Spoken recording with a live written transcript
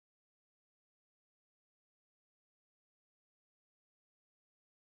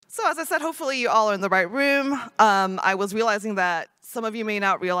So as I said, hopefully you all are in the right room. I was realizing that some of you may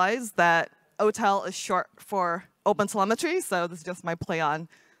not realize that OTel is short for OpenTelemetry, so this is just my play on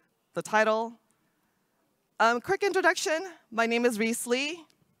the title. Quick introduction, my name is Reese.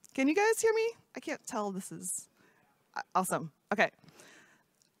 Can you guys hear me? I can't tell, this is awesome, okay.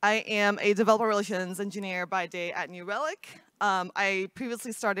 I am a developer relations engineer by day at New Relic. I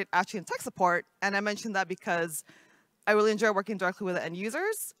previously started actually in tech support, and I mentioned that because I really enjoy working directly with the end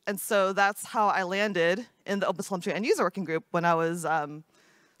users, and so that's how I landed in the OpenTelemetry end user working group when I was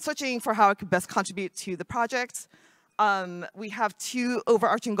searching for how I could best contribute to the project. We have two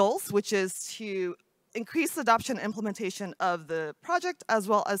overarching goals, which is to increase the adoption and implementation of the project, as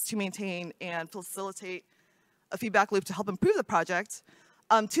well as to maintain and facilitate a feedback loop to help improve the project.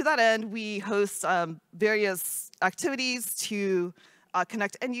 To that end, we host various activities to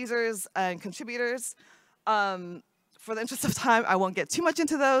connect end users and contributors. For the interest of time, I won't get too much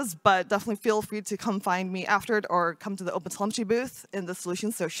into those, but definitely feel free to come find me after or come to the OpenTelemetry booth in the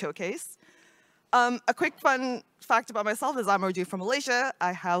Solutions Showcase. A quick fun fact about myself is I'm originally from Malaysia.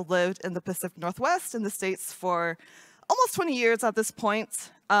 I have lived in the Pacific Northwest in the States for almost 20 years at this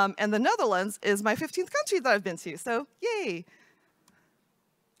point. And the Netherlands is my 15th country that I've been to, so yay.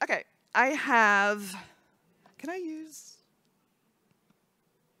 Okay, I have, can I use,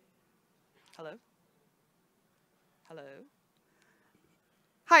 hello? Hello?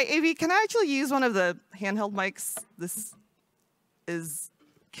 Hi, AV, can I actually use one of the handheld mics? This is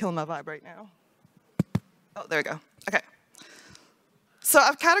killing my vibe right now. Oh, there we go. Okay. So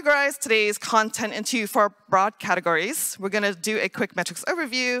I've categorized today's content into 4 broad categories. We're going to do a quick metrics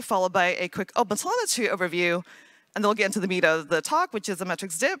overview, followed by a quick OpenTelemetry overview, and then we'll get into the meat of the talk, which is a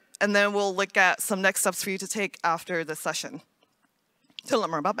metrics dip, and then we'll look at some next steps for you to take after this session to learn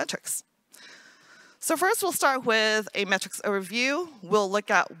more about metrics. So first, we'll start with a metrics overview. We'll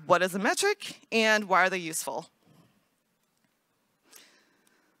look at what is a metric and why are they useful.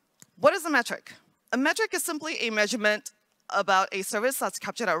 What is a metric? A metric is simply a measurement about a service that's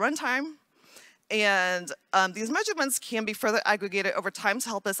captured at runtime. And these measurements can be further aggregated over time to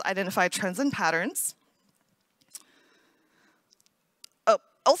help us identify trends and patterns.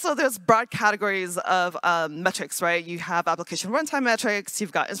 Also, there's broad categories of metrics, right? You have application runtime metrics,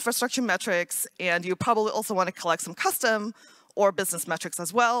 you've got infrastructure metrics, and you probably also want to collect some custom or business metrics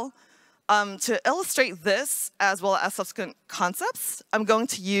as well. To illustrate this, as well as subsequent concepts, I'm going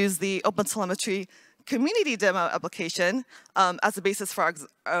to use the OpenTelemetry community demo application as a basis for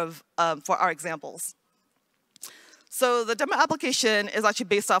our examples. So the demo application is actually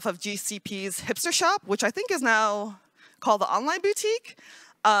based off of GCP's Hipster Shop, which I think is now called the Online Boutique.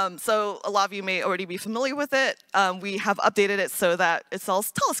 So a lot of you may already be familiar with it. We have updated it so that it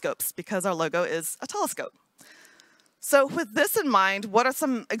sells telescopes because our logo is a telescope. So with this in mind, what are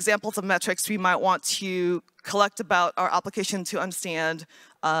some examples of metrics we might want to collect about our application to understand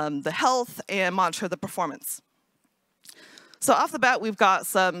the health and monitor the performance? So off the bat, we've got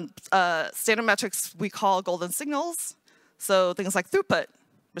some standard metrics we call golden signals. So things like throughput,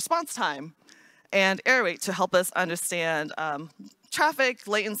 response time, and error rate to help us understand traffic,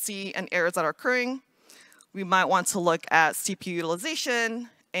 latency, and errors that are occurring. We might want to look at CPU utilization,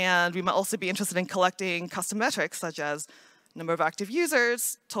 and we might also be interested in collecting custom metrics such as number of active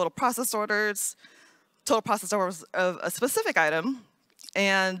users, total process orders of a specific item,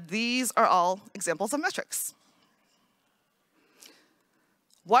 and these are all examples of metrics.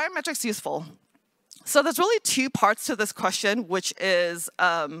 Why are metrics useful? So there's really 2 parts to this question, which is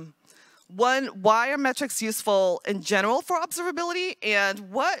one, why are metrics useful in general for observability,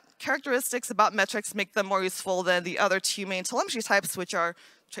 and what characteristics about metrics make them more useful than the other 2 main telemetry types, which are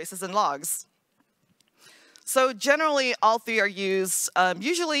traces and logs? So generally, all 3 are used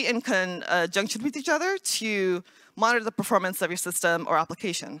usually in conjunction with each other to monitor the performance of your system or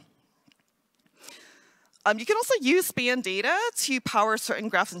application. You can also use span data to power certain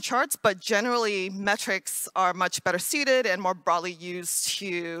graphs and charts, but generally, metrics are much better suited and more broadly used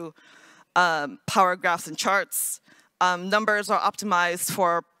to power graphs and charts. Numbers are optimized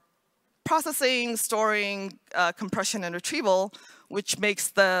for processing, storing, compression, and retrieval, which makes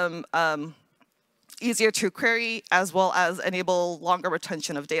them easier to query, as well as enable longer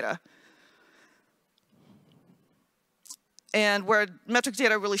retention of data. And where metric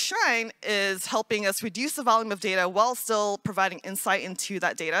data really shine is helping us reduce the volume of data while still providing insight into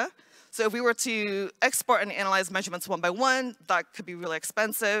that data. So if we were to export and analyze measurements one by one, that could be really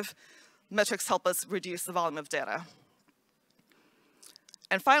expensive. Metrics help us reduce the volume of data.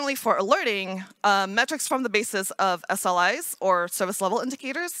 And finally, for alerting, metrics form the basis of SLIs, or service level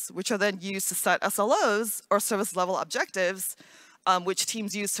indicators, which are then used to set SLOs, or service level objectives, which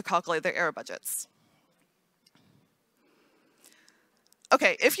teams use to calculate their error budgets.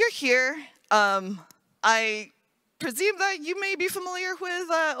 Okay, if you're here, I presume that you may be familiar with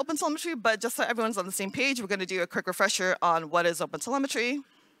OpenTelemetry, but just so everyone's on the same page, we're going to do a quick refresher on what is OpenTelemetry.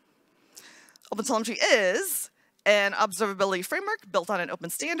 OpenTelemetry is an observability framework built on an open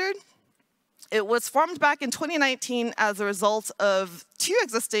standard. It was formed back in 2019 as a result of two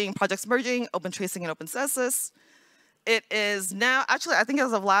existing projects merging, OpenTracing and OpenSynthesis. It is now, actually, I think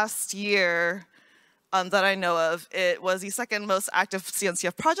as of last year, that I know of, it was the second most active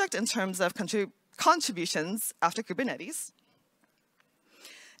CNCF project in terms of contributions after Kubernetes.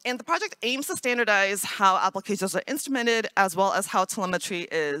 And the project aims to standardize how applications are instrumented, as well as how telemetry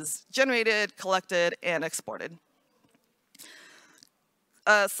is generated, collected, and exported.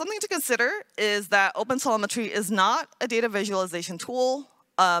 Something to consider is that OpenTelemetry is not a data visualization tool,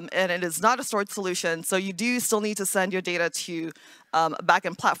 and it is not a storage solution, so you do still need to send your data to a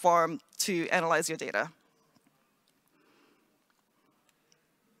backend platform to analyze your data.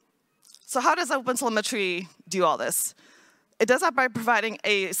 So how does OpenTelemetry do all this? It does that by providing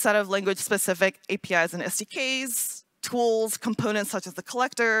a set of language-specific APIs and SDKs, tools, components such as the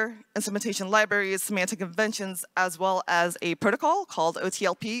collector, instrumentation libraries, semantic conventions, as well as a protocol called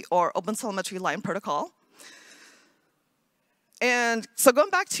OTLP, or OpenTelemetry Line Protocol. And so going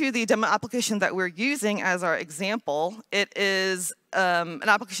back to the demo application that we're using as our example, it is an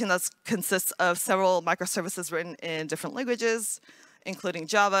application that consists of several microservices written in different languages, including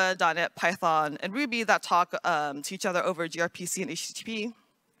Java, .NET, Python, and Ruby that talk to each other over gRPC and HTTP.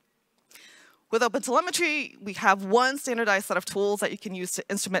 With OpenTelemetry, we have one standardized set of tools that you can use to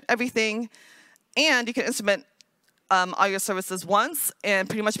instrument everything, and you can instrument all your services once and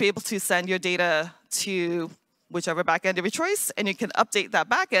pretty much be able to send your data to whichever backend of your choice, and you can update that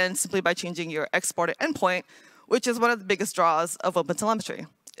backend simply by changing your exported endpoint, which is one of the biggest draws of OpenTelemetry.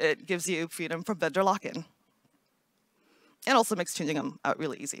 It gives you freedom from vendor lock-in, and also makes changing them out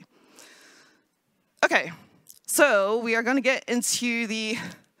really easy. Okay, so we are going to get into the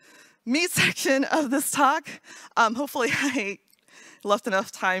meat section of this talk. Hopefully I left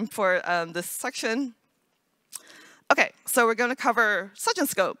enough time for this section. Okay, so we're going to cover such and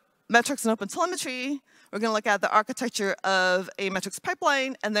scope, metrics and OpenTelemetry. We're going to look at the architecture of a metrics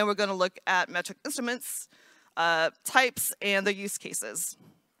pipeline, and then we're going to look at metric instruments, types, and their use cases.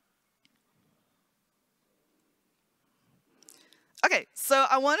 Okay, so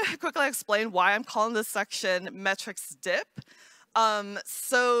I want to quickly explain why I'm calling this section metrics dip.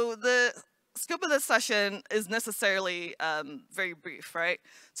 So the scope of this session is necessarily very brief, right,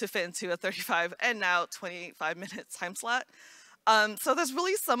 to fit into a 35 and now 25-minute time slot. So there's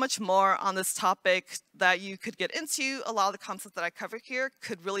really so much more on this topic that you could get into. A lot of the concepts that I cover here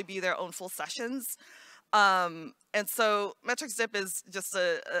could really be their own full sessions. And so metrics dip is just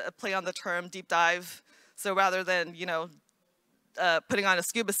a play on the term deep dive. So rather than, putting on a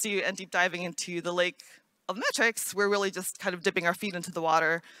scuba suit and deep diving into the lake of metrics, we're really just kind of dipping our feet into the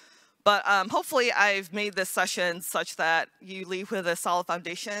water. But hopefully I've made this session such that you leave with a solid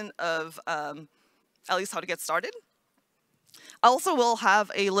foundation of at least how to get started. I also will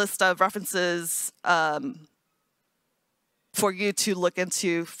have a list of references for you to look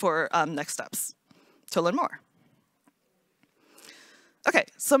into for next steps to learn more. Okay,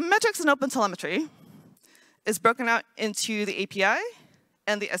 so metrics in OpenTelemetry is broken out into the API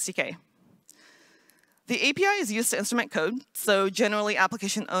and the SDK. The API is used to instrument code, so generally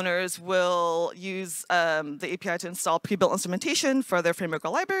application owners will use the API to install pre-built instrumentation for their framework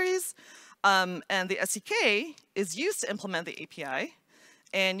or libraries, and the SDK is used to implement the API,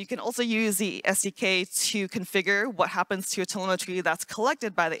 and you can also use the SDK to configure what happens to your telemetry that's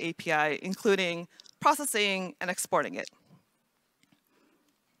collected by the API, including processing and exporting it.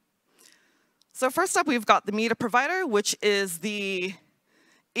 So first up, we've got the meter provider, which is the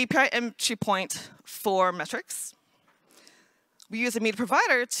API entry point for metrics. We use a meter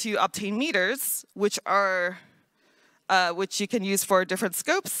provider to obtain meters, which you can use for different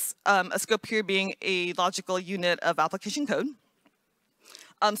scopes, a scope here being a logical unit of application code.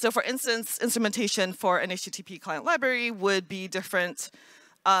 So for instance, instrumentation for an HTTP client library would be different,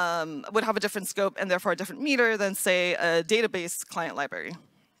 would have a different scope and therefore a different meter than, say, a database client library.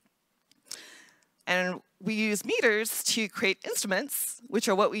 And we use meters to create instruments, which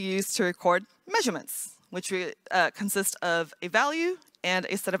are what we use to record measurements, which consist of a value and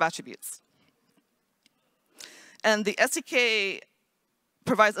a set of attributes. And the SDK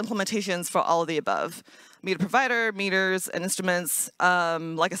provides implementations for all of the above. Meter provider, meters, and instruments.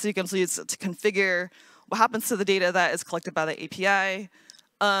 Like I said, you can use it to configure what happens to the data that is collected by the API.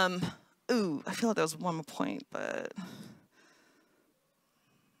 I feel like there was one more point, but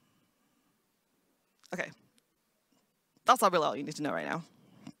Okay. That's really all you need to know right now.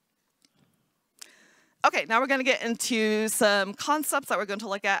 Okay, now we're going to get into some concepts that we're going to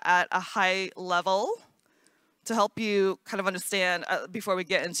look at a high level to help you kind of understand before we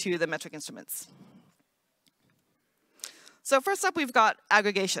get into the metric instruments. So first up, we've got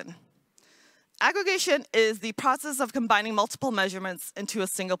aggregation. Aggregation is the process of combining multiple measurements into a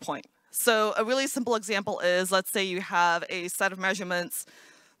single point. So a really simple example is, let's say you have a set of measurements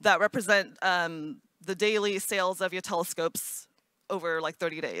that represent the daily sales of your telescopes over like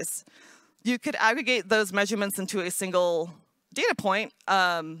 30 days. You could aggregate those measurements into a single data point,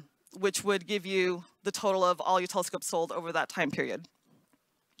 which would give you the total of all your telescopes sold over that time period.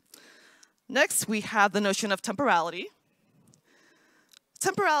 Next, we have the notion of temporality.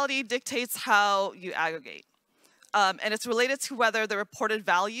 Temporality dictates how you aggregate. And it's related to whether the reported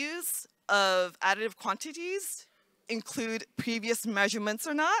values of additive quantities include previous measurements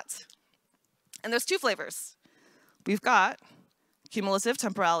or not. And there's two flavors. We've got cumulative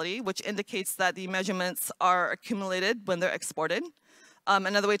temporality, which indicates that the measurements are accumulated when they're exported.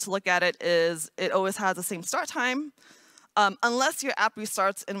 Another way to look at it is it always has the same start time, unless your app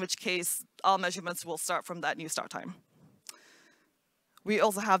restarts, in which case all measurements will start from that new start time. We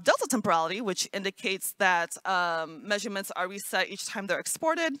also have delta temporality, which indicates that measurements are reset each time they're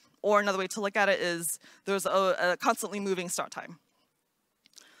exported, or another way to look at it is there's a constantly moving start time.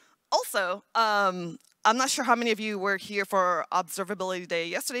 Also, I'm not sure how many of you were here for Observability Day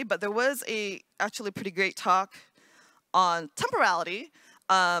yesterday, but there was actually pretty great talk on temporality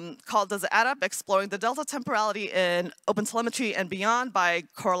called Does It Add Up? Exploring the Delta Temporality in OpenTelemetry and Beyond by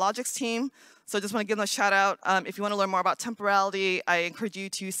CoreLogic's team. So I just want to give them a shout out. If you want to learn more about temporality, I encourage you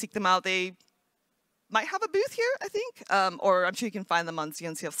to seek them out. They might have a booth here, I think, or I'm sure you can find them on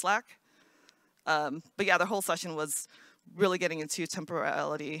CNCF Slack. But yeah, their whole session was really getting into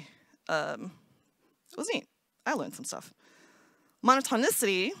temporality. It was neat. I learned some stuff.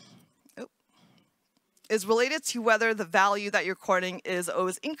 Monotonicity is related to whether the value that you're recording is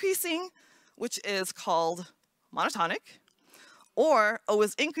always increasing, which is called monotonic, or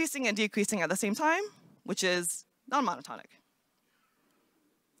always increasing and decreasing at the same time, which is non-monotonic.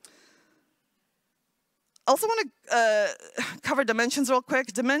 Also want to cover dimensions real quick.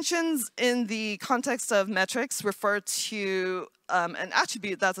 Dimensions in the context of metrics refer to an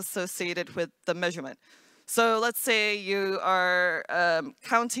attribute that's associated with the measurement. So let's say you are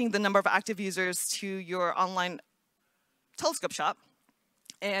counting the number of active users to your online telescope shop,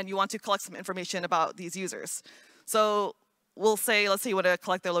 and you want to collect some information about these users. So we'll say, let's say you want to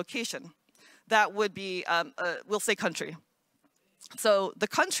collect their location. That would be, we'll say country. So the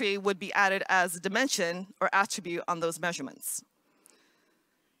country would be added as a dimension or attribute on those measurements.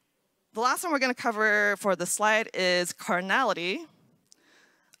 The last one we're going to cover for the slide is cardinality.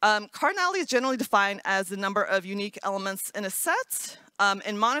 Cardinality is generally defined as the number of unique elements in a set.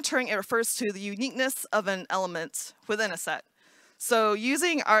 In monitoring, it refers to the uniqueness of an element within a set. So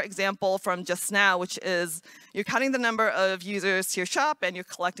using our example from just now, which is you're counting the number of users to your shop and you're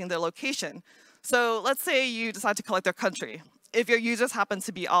collecting their location. So let's say you decide to collect their country. If your users happen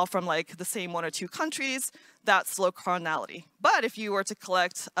to be all from like the same 1 or 2 countries, that's low cardinality. But if you were to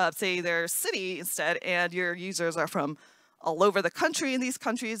collect, say, their city instead, and your users are from all over the country in these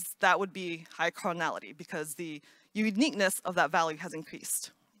countries, that would be high cardinality because the uniqueness of that value has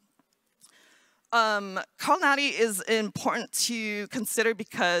increased. Cardinality is important to consider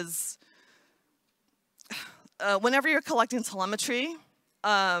because whenever you're collecting telemetry,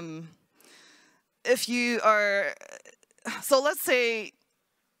 if you are, so let's say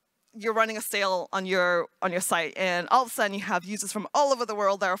you're running a sale on your site, and all of a sudden you have users from all over the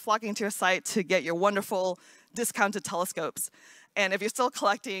world that are flocking to your site to get your wonderful discounted telescopes. And if you're still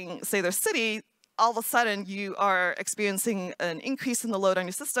collecting, say, their city, all of a sudden you are experiencing an increase in the load on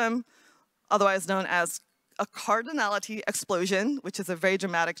your system, otherwise known as a cardinality explosion, which is a very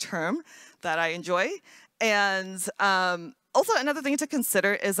dramatic term that I enjoy. And also another thing to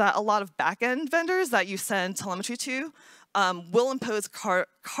consider is that a lot of backend vendors that you send telemetry to will impose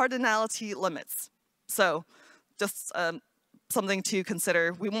cardinality limits. So just something to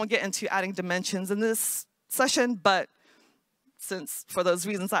consider. We won't get into adding dimensions in this session, but since for those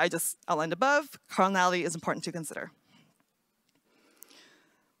reasons that I just outlined above, cardinality is important to consider.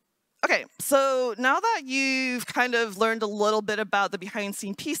 Okay, so now that you've kind of learned a little bit about the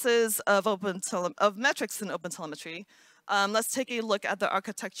behind-the-scenes pieces of metrics in OpenTelemetry, let's take a look at the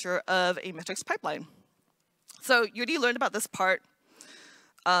architecture of a metrics pipeline. So you already learned about this part.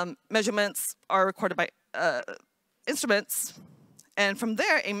 Measurements are recorded by instruments, and from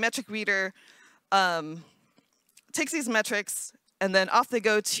there, a metric reader takes these metrics and then off they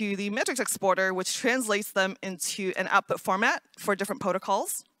go to the metrics exporter, which translates them into an output format for different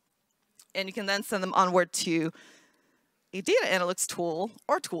protocols. And you can then send them onward to a data analytics tool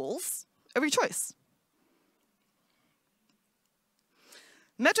or tools of your choice.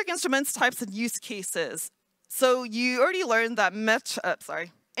 Metric instruments, types, and use cases. So you already learned that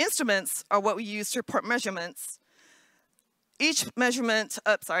instruments are what we use to report measurements. Each instrument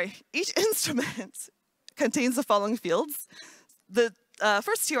contains the following fields. The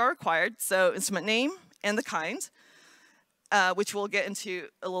first two are required, so instrument name and the kind, which we'll get into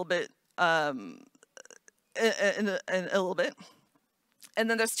a little bit in a little bit. And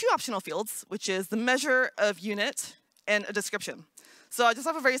then there's two optional fields, which is the measure of unit and a description. So I just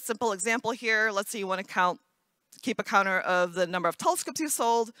have a very simple example here. Let's say you want to keep a counter of the number of telescopes you've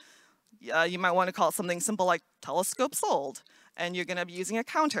sold. You might want to call it something simple like telescope sold, and you're going to be using a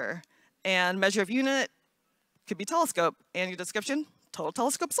counter. And measure of unit could be telescope, and your description, total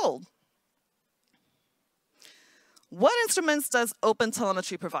telescope sold. What instruments does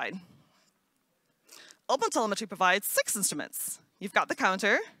OpenTelemetry provide? OpenTelemetry provides 6 instruments. You've got the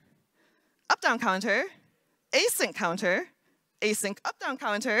counter, UpDownCounter, async counter, async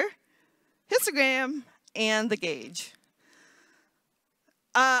UpDownCounter, histogram, and the gauge.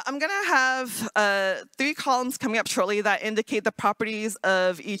 I'm going to have 3 columns coming up shortly that indicate the properties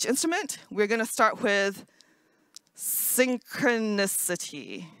of each instrument. We're going to start with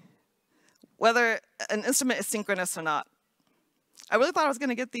synchronicity, whether an instrument is synchronous or not. I really thought I was going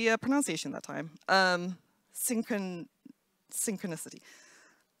to get the pronunciation that time. Synchronicity.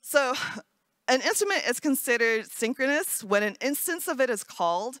 So an instrument is considered synchronous when an instance of it is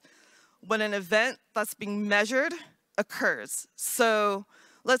called when an event that's being measured occurs. So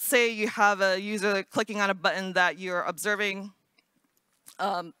let's say you have a user clicking on a button that you're observing.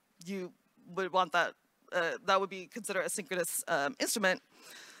 You would want that, that would be considered a synchronous instrument.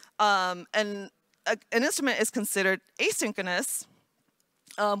 And an instrument is considered asynchronous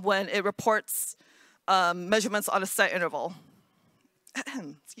when it reports measurements on a set interval.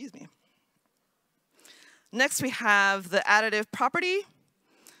 Excuse me. Next, we have the additive property.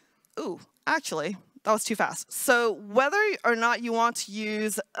 Ooh, actually, that was too fast. So whether or not you want to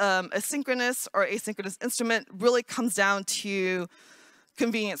use a synchronous or asynchronous instrument really comes down to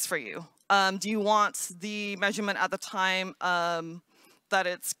convenience for you. Do you want the measurement at the time that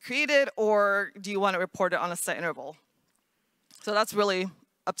it's created, or do you want to report it on a set interval? So that's really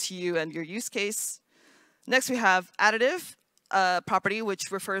up to you and your use case. Next, we have additive property,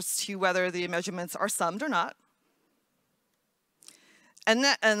 which refers to whether the measurements are summed or not.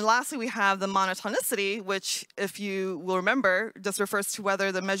 And lastly, we have the monotonicity, which, if you will remember, just refers to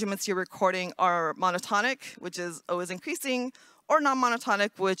whether the measurements you're recording are monotonic, which is always increasing, or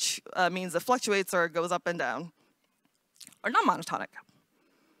non-monotonic, which means it fluctuates or goes up and down, or non-monotonic.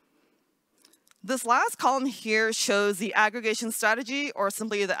 This last column here shows the aggregation strategy, or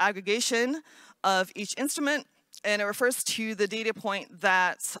simply the aggregation of each instrument, and it refers to the data point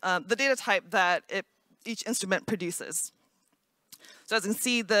that, the data type that each instrument produces. So as you can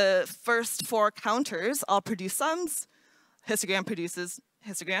see, the first 4 counters all produce sums, histogram produces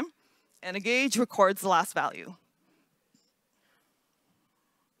histogram, and a gauge records the last value.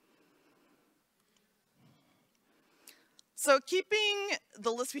 So keeping the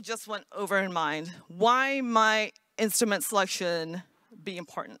list we just went over in mind, why might instrument selection be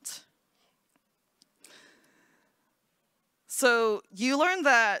important? So you learned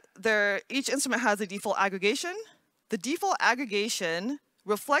that each instrument has a default aggregation. The default aggregation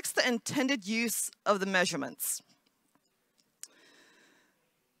reflects the intended use of the measurements.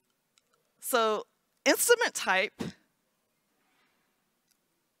 So instrument type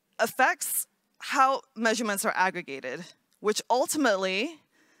affects how measurements are aggregated, which ultimately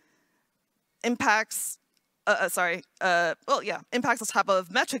impacts, impacts the type of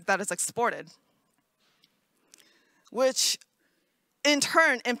metric that is exported, which in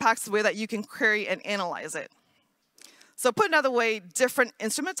turn impacts the way that you can query and analyze it. So put another way, different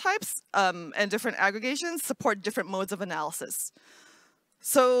instrument types and different aggregations support different modes of analysis.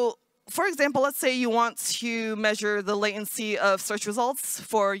 So for example, let's say you want to measure the latency of search results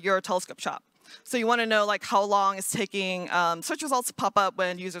for your telescope shop. So you want to know like how long it's taking search results to pop up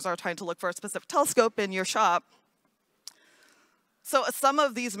when users are trying to look for a specific telescope in your shop. So some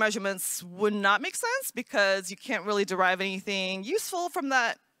of these measurements would not make sense because you can't really derive anything useful from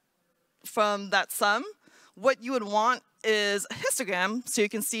that sum. What you would want is a histogram so you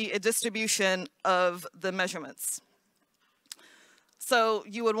can see a distribution of the measurements. So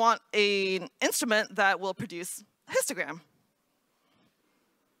you would want an instrument that will produce a histogram.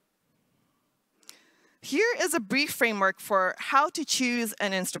 here is a brief framework for how to choose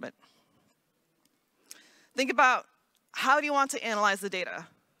an instrument. Think about, how do you want to analyze the data?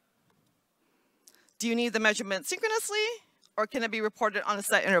 Do you need the measurement synchronously, or can it be reported on a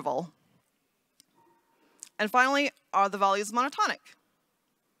set interval? And finally, are the values monotonic?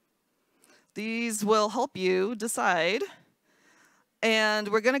 These will help you decide. And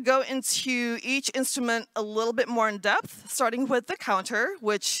we're going to go into each instrument a little bit more in depth, starting with the counter,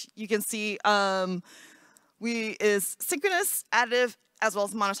 which you can see is synchronous, additive, as well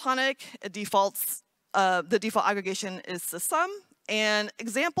as monotonic. It defaults, the default aggregation is the sum. And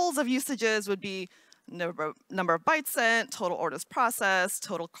examples of usages would be number of bytes sent, total orders processed,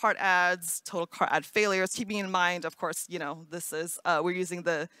 total cart adds, total cart add failures. Keeping in mind, of course, this is we're using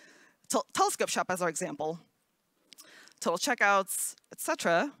the telescope shop as our example. Total checkouts,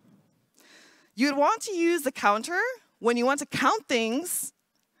 etc. You'd want to use the counter when you want to count things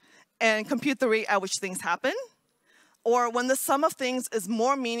and compute the rate at which things happen, or when the sum of things is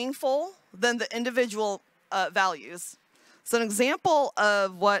more meaningful than the individual values. So an example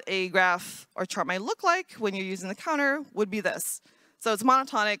of what a graph or chart might look like when you're using the counter would be this. So it's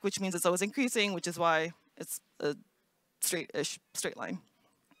monotonic, which means it's always increasing, which is why it's a straight line.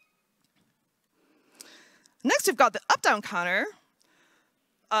 Next, we've got the UpDownCounter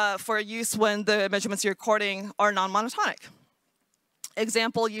for use when the measurements you're recording are non-monotonic.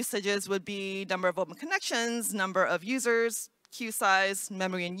 Example usages would be number of open connections, number of users, queue size,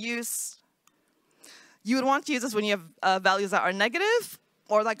 memory in use. You would want to use this when you have values that are negative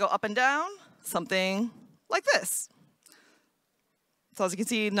or that go up and down, something like this. So as you can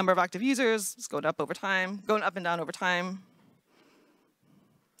see, number of active users is going up over time, going up and down over time,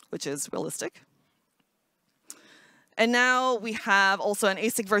 which is realistic. And now we have also an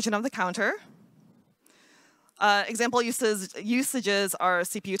async version of the counter. Example usages are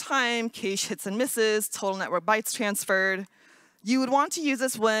CPU time, cache hits and misses, total network bytes transferred. You would want to use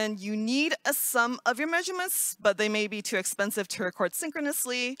this when you need a sum of your measurements, but they may be too expensive to record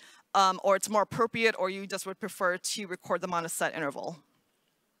synchronously, or it's more appropriate, or you just would prefer to record them on a set interval.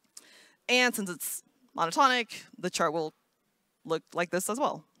 And since it's monotonic, the chart will look like this as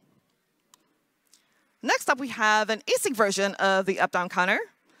well. Next up, we have an async version of the UpDownCounter.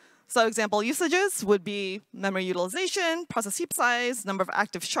 So example usages would be memory utilization, process heap size, number of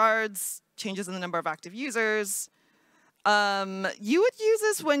active shards, changes in the number of active users. You would use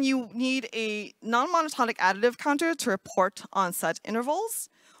this when you need a non-monotonic additive counter to report on set intervals,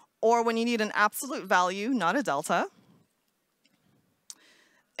 or when you need an absolute value, not a delta.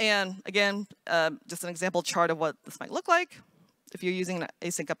 And again, just an example chart of what this might look like if you're using an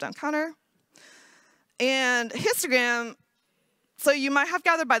async UpDownCounter. And histogram, so you might have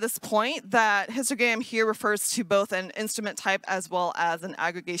gathered by this point that histogram here refers to both an instrument type as well as an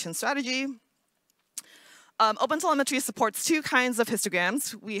aggregation strategy. OpenTelemetry supports two kinds of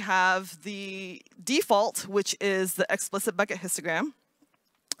histograms. We have the default, which is the explicit bucket histogram,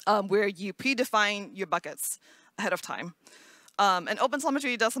 where you predefine your buckets ahead of time. And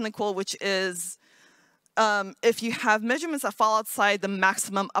OpenTelemetry does something cool, which is if you have measurements that fall outside the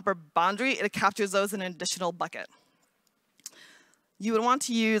maximum upper boundary, it captures those in an additional bucket. You would want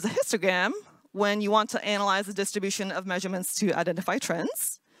to use a histogram when you want to analyze the distribution of measurements to identify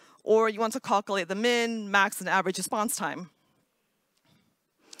trends, or you want to calculate the min, max, and average response time.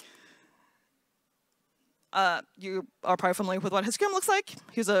 You are probably familiar with what a histogram looks like.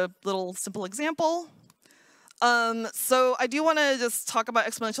 Here's a little simple example. So I do want to just talk about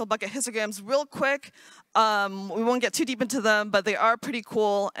exponential bucket histograms real quick. We won't get too deep into them, but they are pretty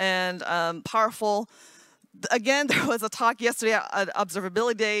cool and powerful. Again, there was a talk yesterday at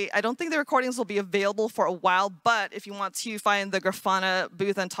Observability Day. I don't think the recordings will be available for a while, but if you want to find the Grafana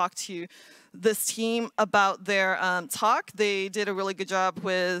booth and talk to this team about their talk, they did a really good job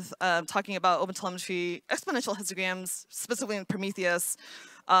with talking about OpenTelemetry exponential histograms, specifically in Prometheus.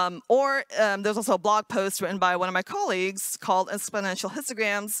 There's also a blog post written by one of my colleagues called Exponential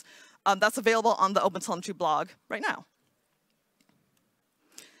Histograms. That's available on the OpenTelemetry blog right now.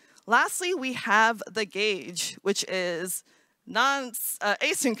 Lastly, we have the gauge, which is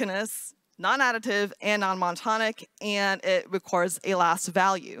asynchronous, non-additive, and non-monotonic, and it records a last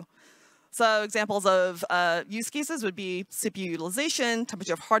value. So examples of use cases would be CPU utilization,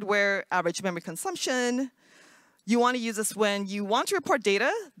 temperature of hardware, average memory consumption. You want to use this when you want to report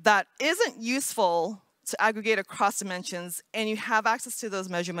data that isn't useful to aggregate across dimensions, and you have access to those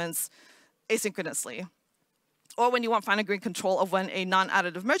measurements asynchronously. Or when you want fine-grained control of when a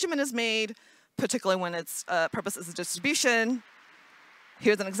non-additive measurement is made, particularly when its purpose is a distribution.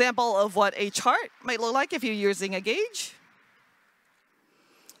 Here's an example of what a chart might look like if you're using a gauge.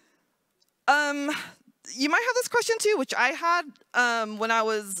 you might have this question too, which I had when I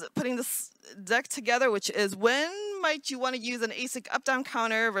was putting this deck together, which is when might you want to use an async up-down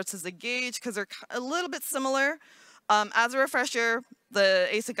counter versus a gauge, because they're a little bit similar. As a refresher, the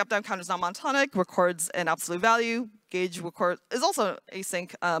async up-down counter is not monotonic, records an absolute value. Gauge is also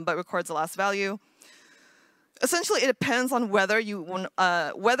async, but records the last value. Essentially, it depends on whether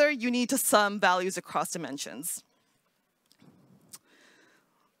you need to sum values across dimensions.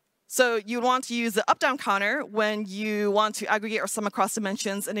 So you want to use the up-down counter when you want to aggregate or sum across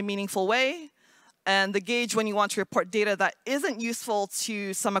dimensions in a meaningful way, and the gauge when you want to report data that isn't useful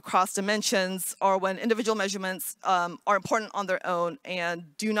to sum across dimensions, or when individual measurements are important on their own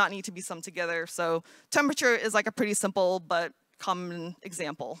and do not need to be summed together. So temperature is like a pretty simple but common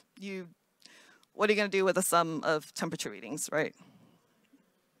example. What are you going to do with a sum of temperature readings, right?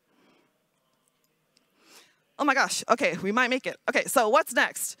 Oh my gosh, okay, we might make it. Okay, so what's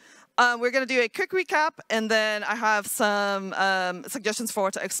next? We're going to do a quick recap, and then I have some suggestions for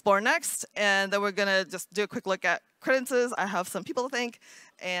what to explore next, and then we're going to just do a quick look at credences. I have some people to thank,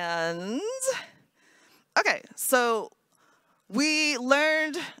 and okay, so we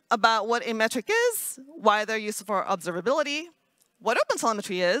learned about what a metric is, why they're useful for observability, what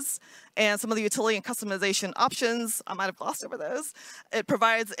OpenTelemetry is, and some of the utility and customization options. I might have glossed over those. It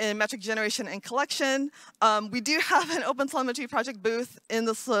provides in metric generation and collection. We do have an OpenTelemetry project booth in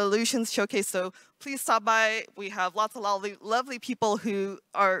the solutions showcase, so please stop by. We have lots of lovely people who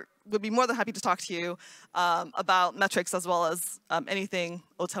would be more than happy to talk to you about metrics as well as anything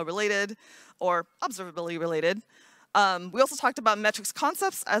OTel related or observability related. We also talked about metrics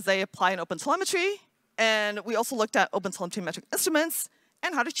concepts as they apply in OpenTelemetry. And we also looked at OpenTelemetry metric instruments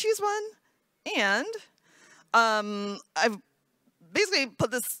and how to choose one. And I've basically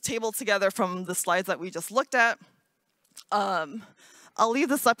put this table together from the slides that we just looked at. I'll leave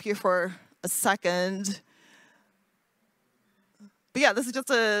this up here for a second. But yeah, this is just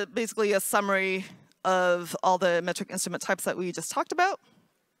basically a summary of all the metric instrument types that we just talked about.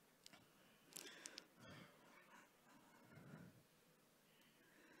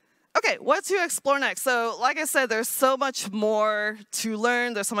 Okay, what to explore next? So like I said, there's so much more to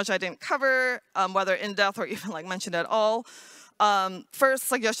learn. There's so much I didn't cover, whether in depth or even like mentioned at all. First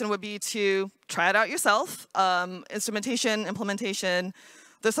suggestion would be to try it out yourself. Instrumentation, implementation.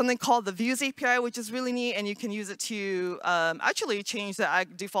 There's something called the Views API, which is really neat, and you can use it to actually change the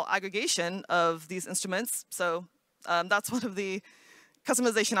default aggregation of these instruments. So that's one of the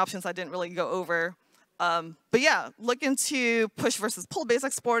customization options I didn't really go over. But yeah, look into push versus pull-based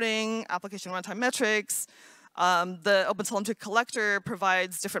exporting, application runtime metrics. The OpenTelemetry collector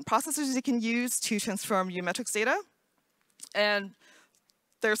provides different processors you can use to transform your metrics data. And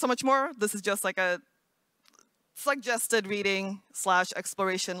there's so much more. This is just like a suggested reading /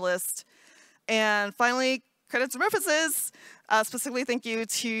 exploration list. And finally, credits and references. Specifically, thank you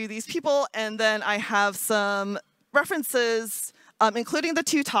to these people. And then I have some references, including the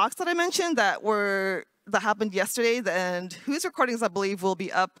 2 talks that I mentioned that happened yesterday, and whose recordings I believe will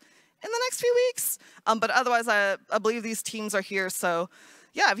be up in the next few weeks. But otherwise, I believe these teams are here. So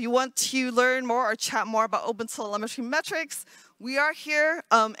yeah, if you want to learn more or chat more about OpenTelemetry metrics, we are here,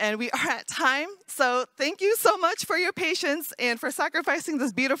 and we are at time. So thank you so much for your patience and for sacrificing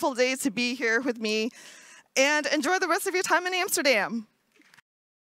this beautiful day to be here with me. And enjoy the rest of your time in Amsterdam.